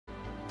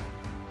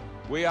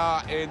We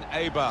are in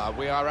Eibar.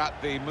 We are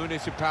at the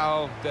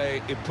Municipal de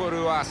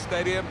Ipurua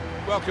Stadium.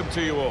 Welcome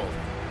to you all.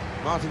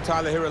 Martin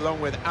Tyler here along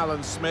with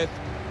Alan Smith.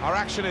 Our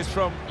action is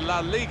from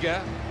La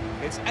Liga.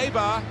 It's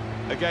Eibar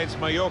against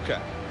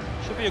Mallorca.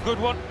 Should be a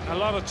good one. A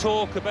lot of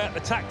talk about the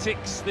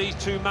tactics these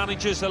two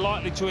managers are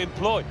likely to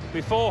employ.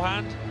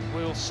 Beforehand,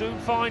 we'll soon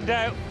find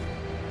out.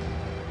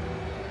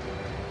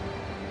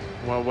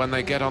 Well, when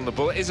they get on the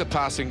ball, it is a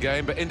passing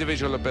game, but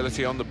individual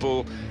ability on the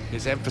ball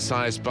is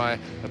emphasised by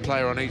a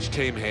player on each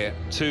team here.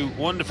 Two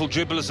wonderful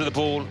dribblers of the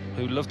ball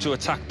who love to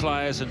attack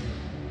players and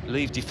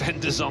leave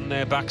defenders on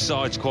their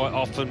backsides quite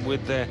often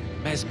with their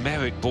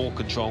mesmeric ball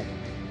control.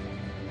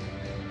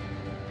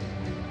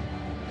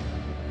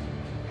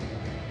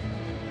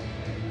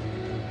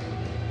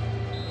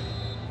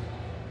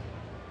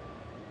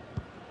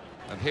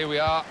 And here we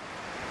are,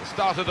 the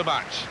start of the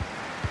match.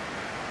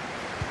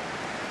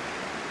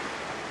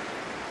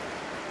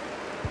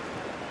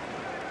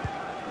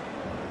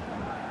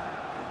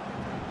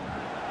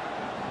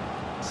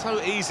 So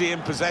easy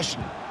in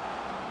possession.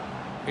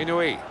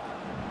 Inui.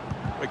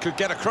 We could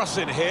get a cross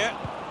in here.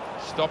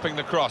 Stopping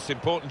the cross,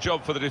 important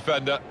job for the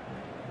defender.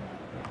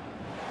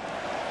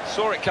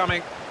 Saw it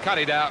coming, cut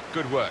it out,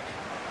 good work.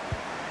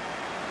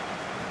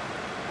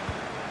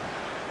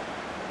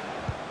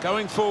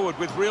 Going forward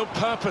with real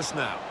purpose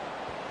now.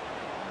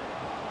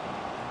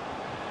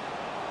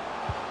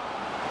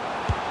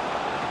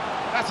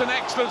 That's an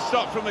excellent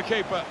stop from the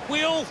keeper.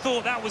 We all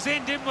thought that was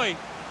in, didn't we?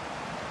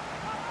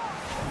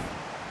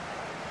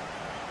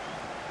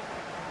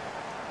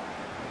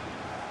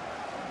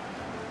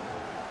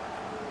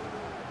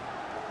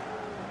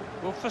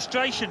 Well,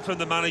 frustration from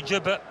the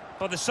manager, but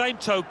by the same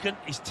token,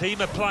 his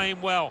team are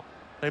playing well.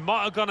 They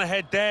might have gone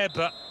ahead there,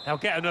 but they'll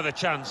get another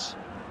chance.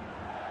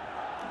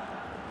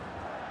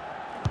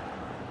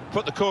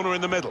 Put the corner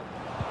in the middle.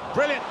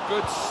 Brilliant.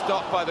 Good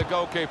stop by the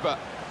goalkeeper.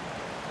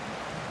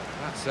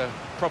 That's a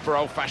proper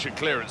old-fashioned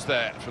clearance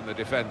there from the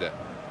defender.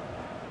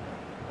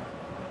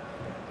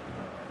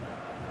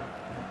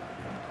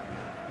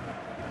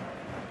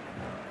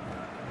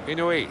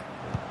 Inui.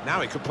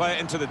 Now he could play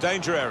it into the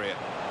danger area.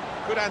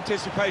 Good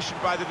anticipation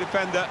by the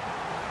defender.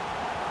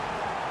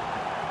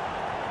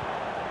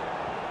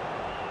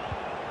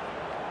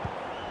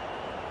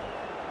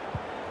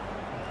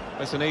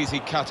 That's an easy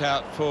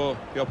cutout for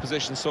the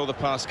opposition, saw the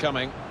pass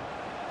coming.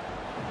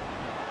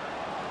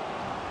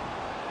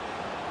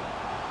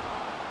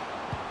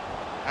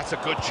 That's a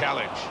good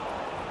challenge.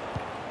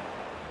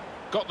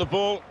 Got the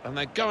ball, and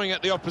they're going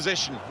at the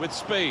opposition with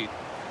speed.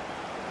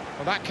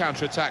 Well, that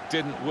counter-attack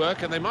didn't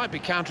work, and they might be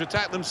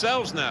counter-attacked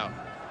themselves now.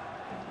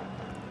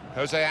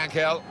 Jose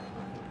Angel.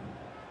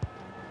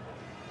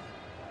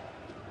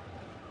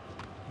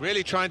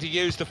 Really trying to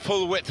use the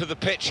full width of the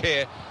pitch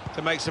here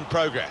to make some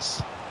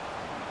progress.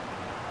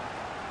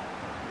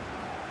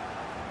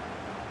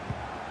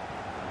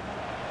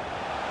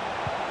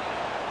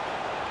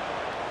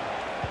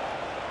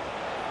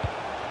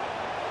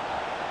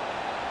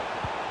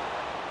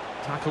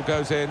 Tackle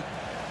goes in.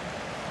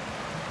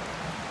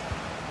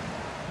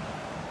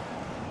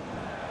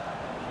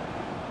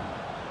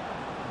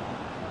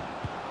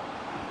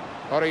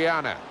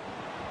 Oriana.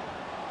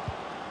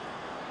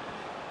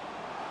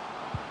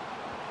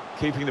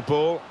 Keeping the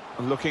ball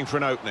and looking for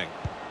an opening.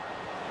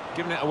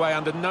 Giving it away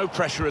under no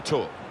pressure at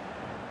all.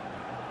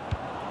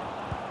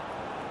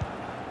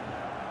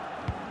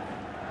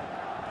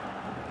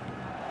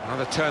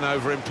 Another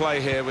turnover in play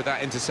here with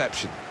that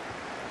interception.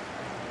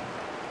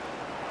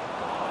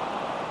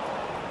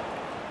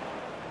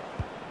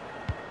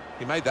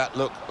 He made that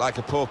look like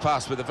a poor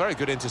pass with a very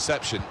good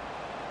interception.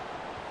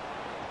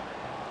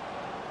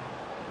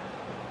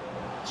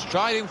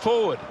 Striding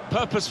forward,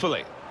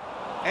 purposefully.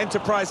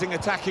 Enterprising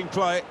attacking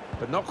play,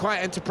 but not quite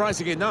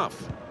enterprising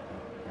enough.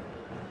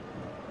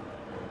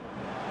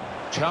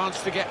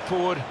 Chance to get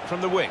forward from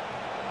the wing.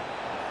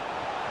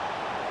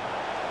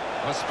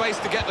 Well, space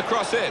to get the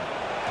cross in.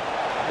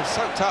 They've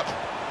soaked up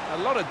a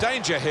lot of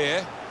danger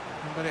here,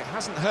 but it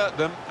hasn't hurt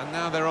them, and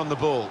now they're on the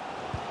ball.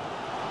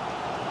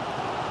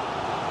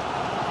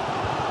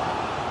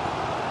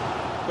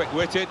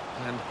 Quick-witted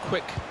and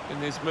quick in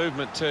his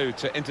movement too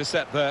to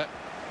intercept there.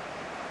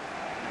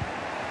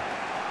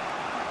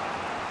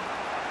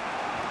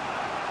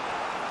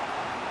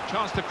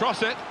 Chance to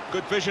cross it.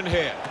 Good vision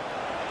here.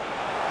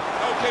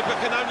 Goalkeeper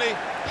can only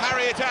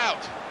parry it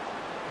out.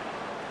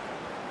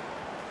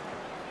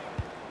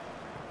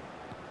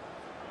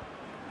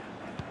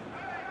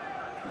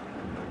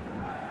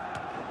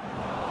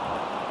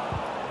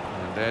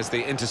 And there's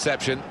the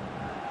interception.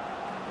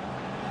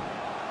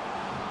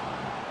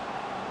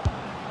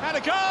 Had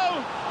a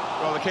go!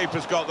 Well, the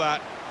keeper's got that.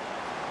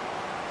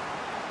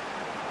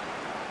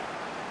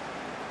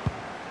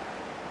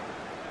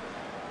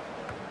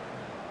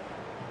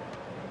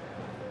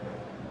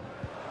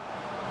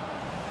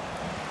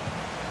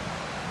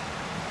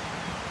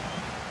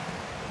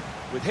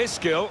 With his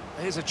skill,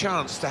 here's a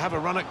chance to have a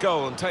run at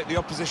goal and take the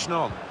opposition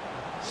on.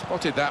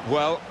 Spotted that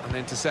well and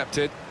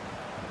intercepted.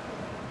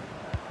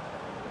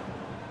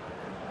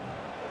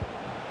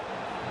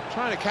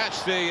 Trying to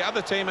catch the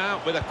other team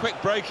out with a quick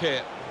break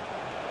here.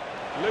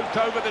 Looped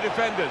over the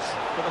defenders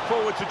for the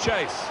forward to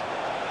chase.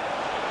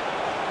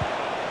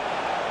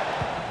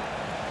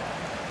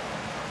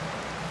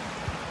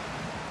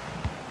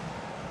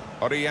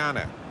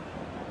 Oriana.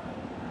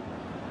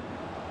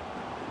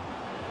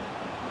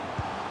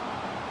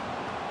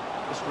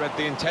 Just read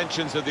the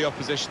intentions of the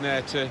opposition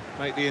there to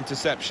make the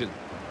interception.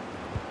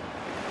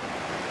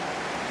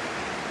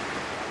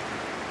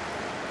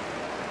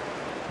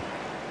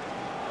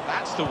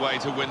 That's the way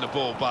to win the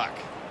ball back.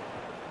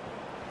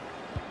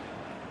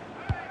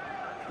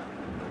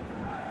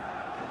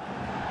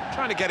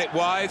 Trying to get it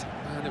wide,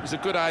 and it was a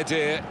good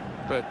idea,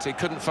 but he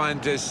couldn't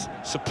find his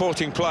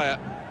supporting player.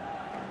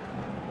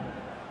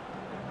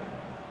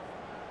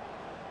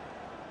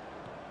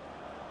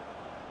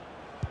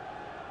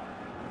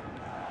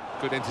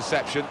 Good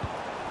interception.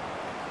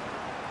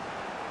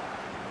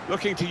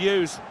 Looking to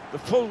use the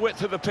full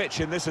width of the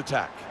pitch in this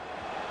attack.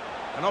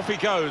 And off he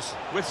goes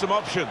with some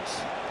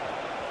options.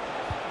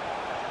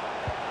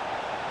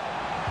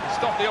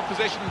 Stop the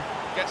opposition,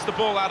 gets the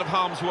ball out of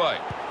harm's way.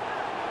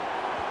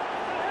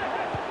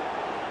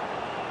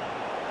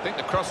 I think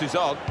the cross is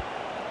on.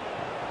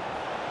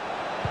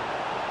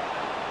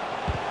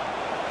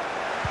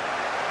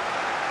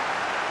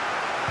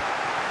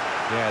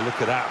 Yeah,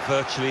 look at that,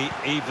 virtually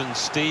even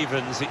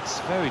Stevens. It's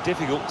very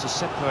difficult to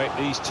separate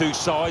these two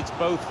sides,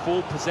 both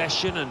full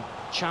possession and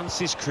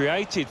chances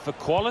created for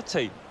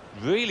quality.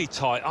 Really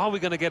tight. Are we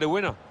going to get a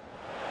winner?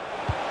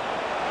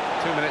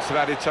 2 minutes of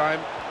added time.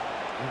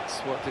 That's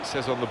what it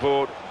says on the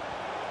board.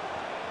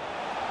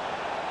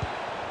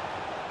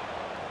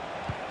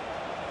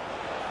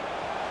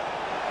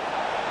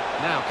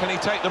 Now, can he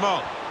take them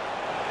on?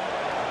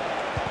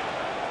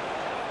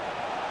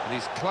 And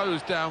he's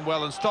closed down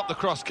well and stopped the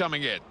cross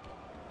coming in.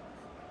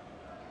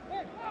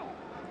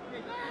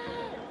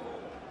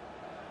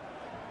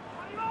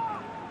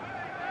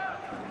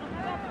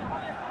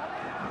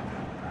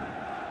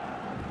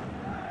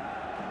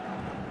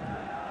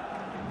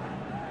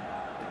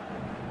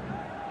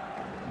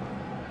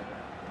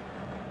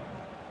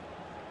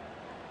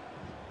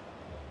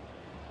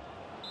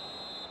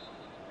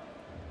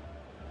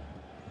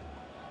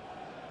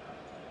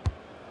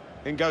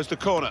 In goes the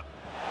corner.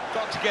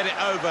 Got to get it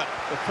over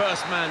the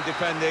first man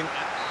defending.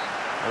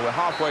 Well, we're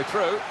halfway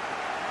through,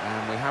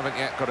 and we haven't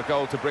yet got a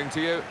goal to bring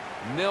to you.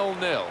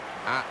 0-0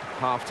 at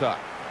half-time.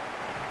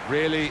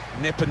 Really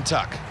nip and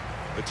tuck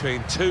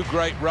between two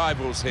great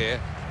rivals here.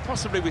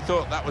 Possibly we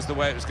thought that was the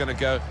way it was going to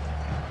go.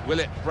 Will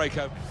it break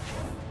open?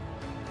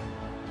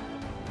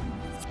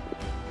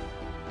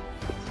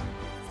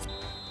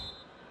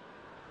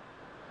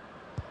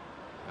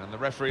 And the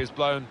referee has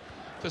blown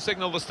to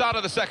signal the start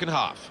of the second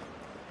half.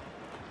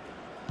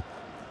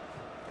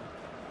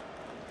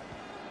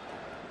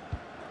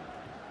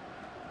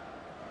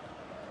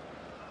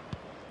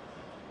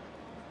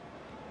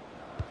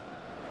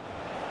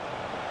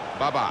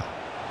 Baba.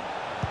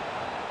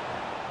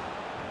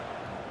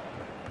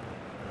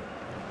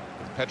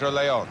 Pedro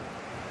Leon.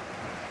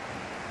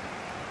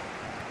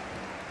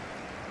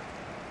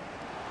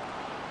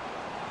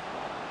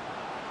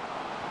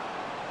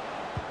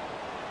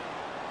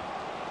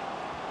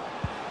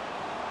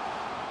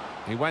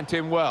 He went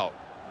in well.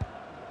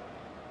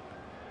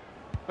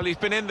 Well, he's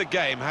been in the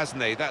game,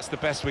 hasn't he? That's the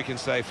best we can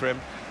say for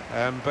him.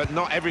 But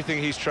not everything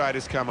he's tried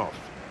has come off.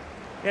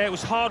 Yeah, it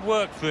was hard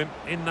work for him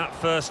in that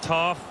first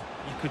half.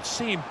 You could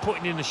see him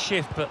putting in a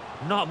shift, but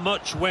not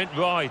much went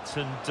right,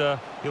 and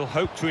he'll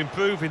hope to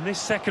improve in this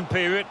second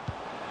period.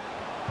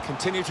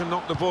 Continue to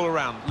knock the ball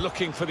around,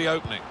 looking for the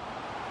opening.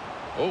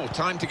 Oh,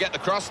 time to get the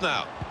cross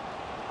now.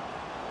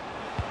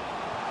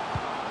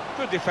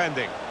 Good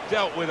defending,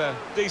 dealt with a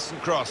decent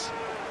cross.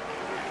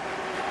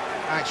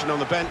 Action on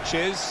the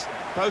benches.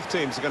 Both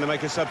teams are going to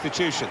make a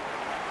substitution.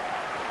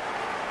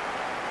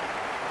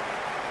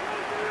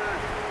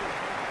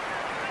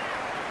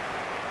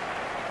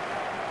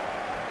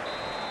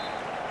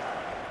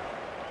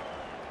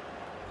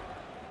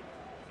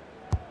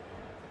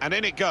 And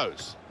in it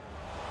goes.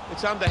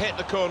 It's under-hit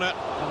the corner,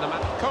 and the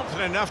man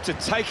confident enough to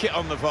take it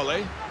on the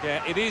volley.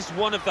 Yeah, it is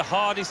one of the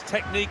hardest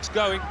techniques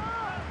going.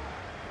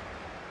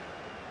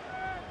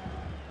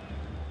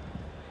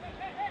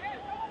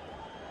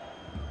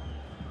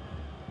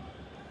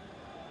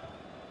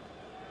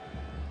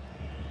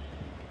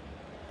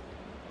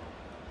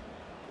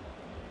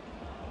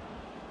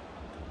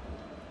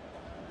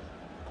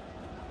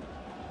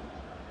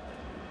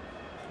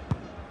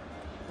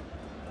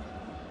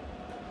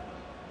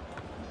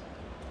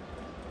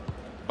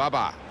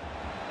 Baba.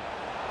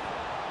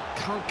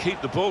 Can't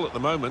keep the ball at the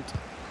moment.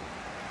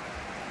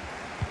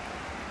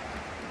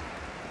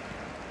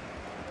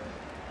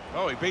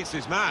 Oh, he beats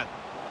his man.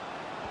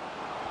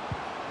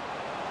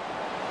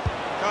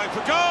 Going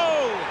for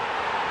goal!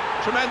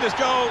 Tremendous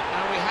goal,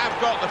 and we have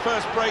got the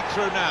first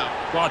breakthrough now.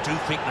 Well, I do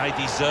think they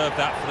deserve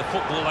that for the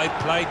football they've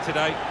played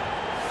today.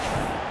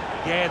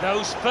 Yeah,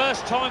 those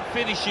first-time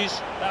finishes,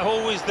 they're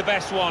always the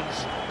best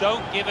ones.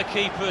 Don't give a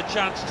keeper a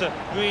chance to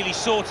really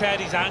sort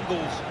out his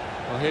angles.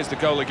 Well, here's the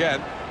goal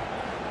again.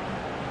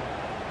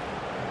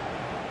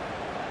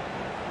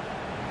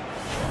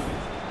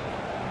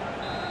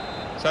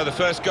 So the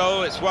first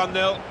goal, it's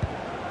 1-0.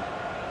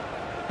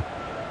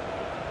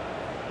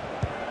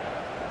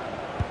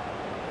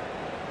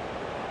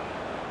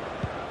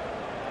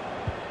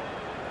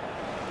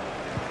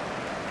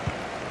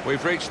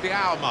 We've reached the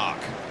hour mark.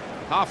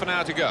 Half an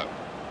hour to go.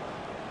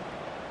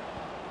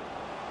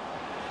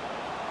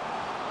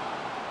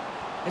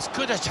 It's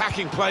good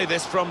attacking play,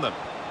 this, from them.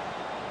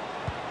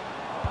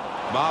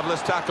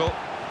 Marvellous tackle.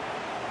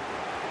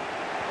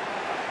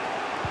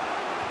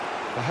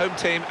 The home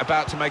team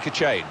about to make a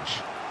change.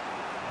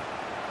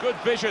 Good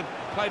vision,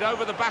 played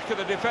over the back of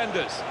the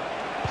defenders.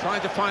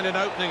 Trying to find an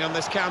opening on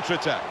this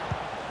counter-attack.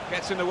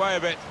 Gets in the way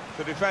of it,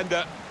 the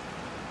defender.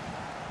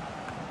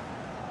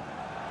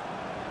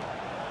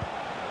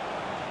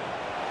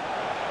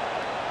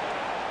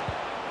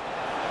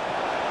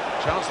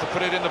 Chance to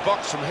put it in the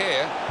box from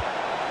here.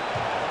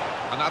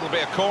 And that'll be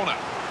a corner.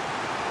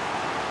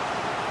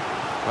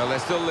 Well, they're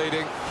still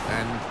leading,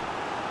 and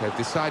they've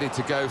decided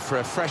to go for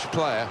a fresh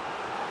player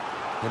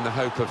in the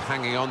hope of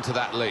hanging on to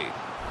that lead.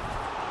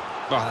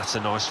 Oh, that's a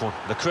nice one.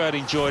 The crowd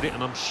enjoyed it,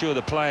 and I'm sure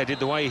the player did,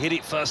 the way he hit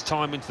it first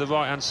time into the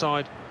right-hand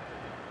side.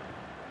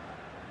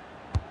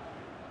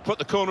 Put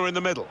the corner in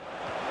the middle.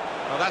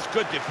 Well, that's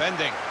good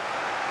defending.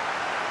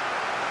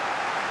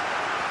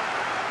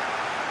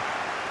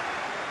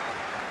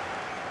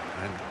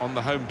 And on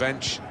the home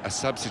bench, a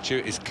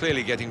substitute is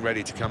clearly getting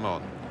ready to come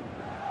on.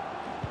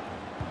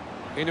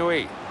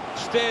 Inui,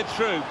 steered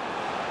through.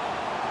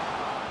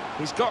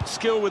 He's got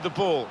skill with the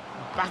ball,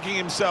 backing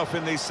himself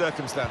in these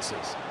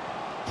circumstances.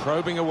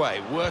 Probing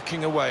away,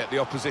 working away at the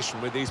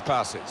opposition with these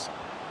passes.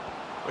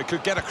 We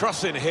could get a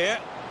cross in here.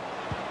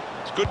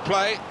 It's good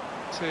play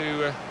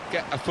to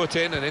get a foot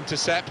in and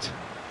intercept.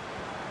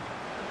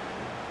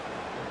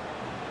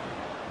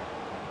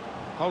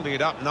 Holding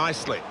it up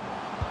nicely.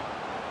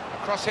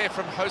 A cross here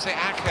from Jose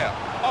Angel.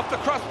 Off the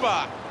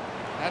crossbar.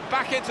 And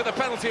back into the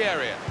penalty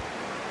area.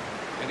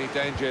 Any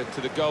danger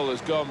to the goal has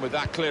gone with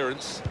that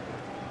clearance.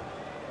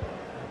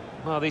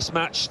 Well, this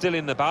match still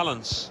in the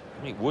balance.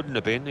 It wouldn't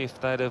have been if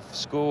they'd have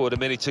scored a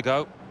minute to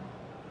go.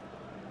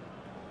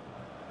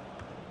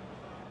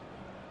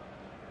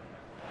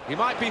 He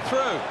might be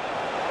through.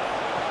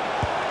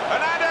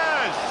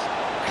 Hernandez!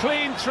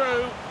 Clean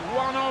through,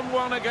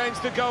 one-on-one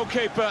against the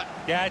goalkeeper.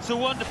 Yeah, it's a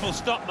wonderful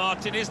stop,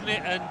 Martin, isn't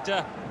it?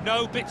 And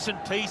no bits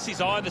and pieces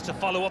either to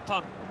follow up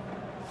on.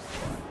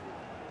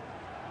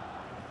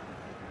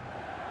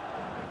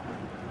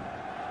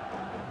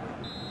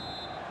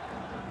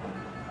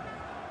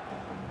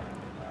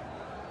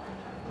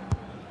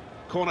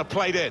 Corner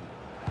played in.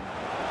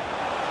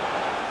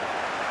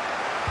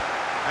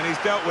 And he's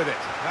dealt with it.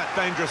 That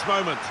dangerous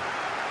moment.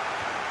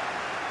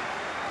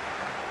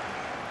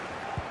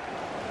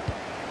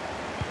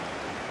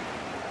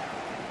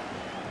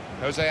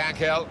 Jose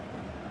Angel.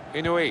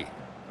 Inui.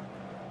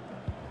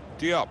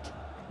 Diop.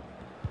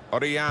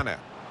 Orellana.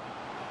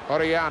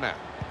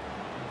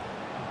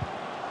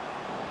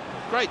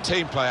 Great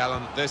team play,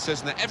 Alan, this,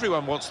 isn't it?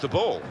 Everyone wants the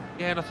ball.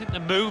 Yeah, and I think the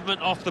movement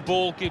off the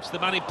ball gives the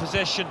man in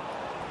possession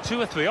 2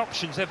 or 3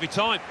 options every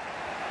time.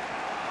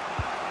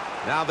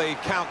 Now the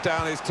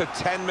countdown is to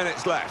 10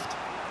 minutes left.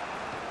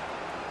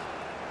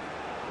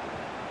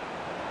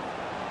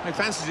 He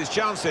fancies his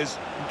chances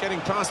in getting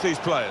past these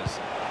players.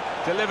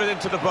 Delivered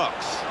into the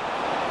box.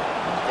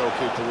 The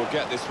goalkeeper will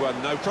get this one,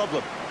 no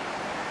problem.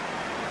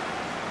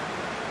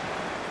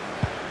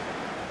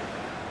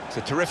 It's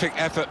a terrific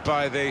effort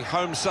by the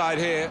home side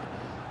here.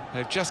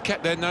 They've just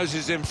kept their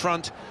noses in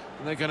front,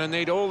 and they're going to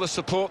need all the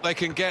support they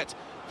can get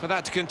for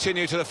that to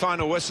continue to the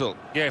final whistle.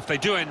 Yeah, if they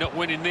do end up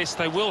winning this,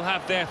 they will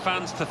have their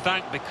fans to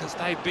thank, because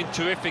they've been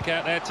terrific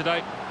out there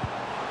today.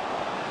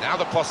 Now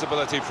the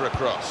possibility for a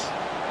cross.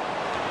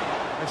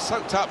 They've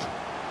soaked up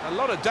a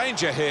lot of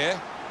danger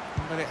here,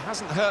 but it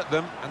hasn't hurt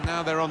them, and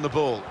now they're on the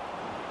ball.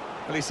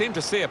 Well, he seemed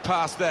to see a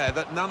pass there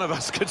that none of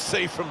us could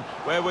see from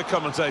where we're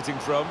commentating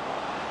from.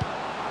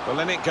 Well,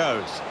 then it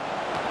goes.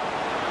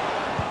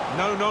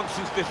 No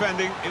nonsense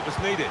defending, it was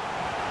needed.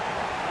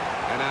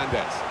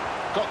 Hernandez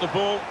got the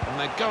ball, and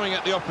they're going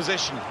at the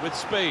opposition with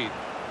speed.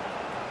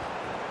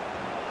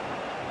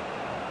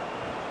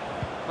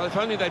 Well, if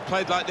only they'd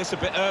played like this a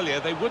bit earlier,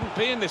 they wouldn't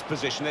be in this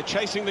position. They're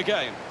chasing the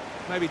game.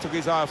 Maybe took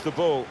his eye off the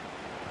ball.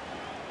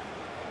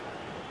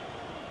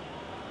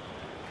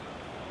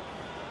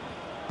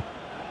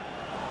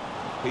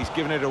 He's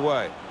given it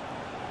away.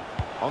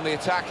 On the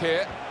attack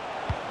here.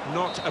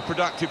 Not a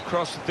productive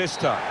cross this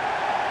time.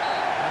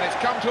 And it's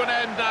come to an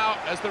end now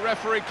as the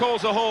referee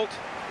calls a halt.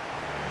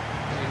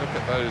 When you look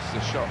at those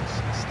shots,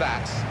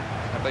 stats,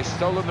 have they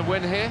stolen the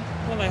win here?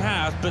 Well, they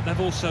have, but they've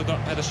also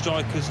got better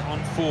strikers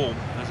on form,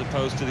 as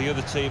opposed to the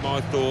other team.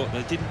 I thought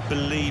they didn't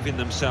believe in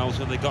themselves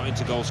when they got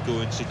into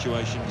goal-scoring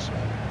situations.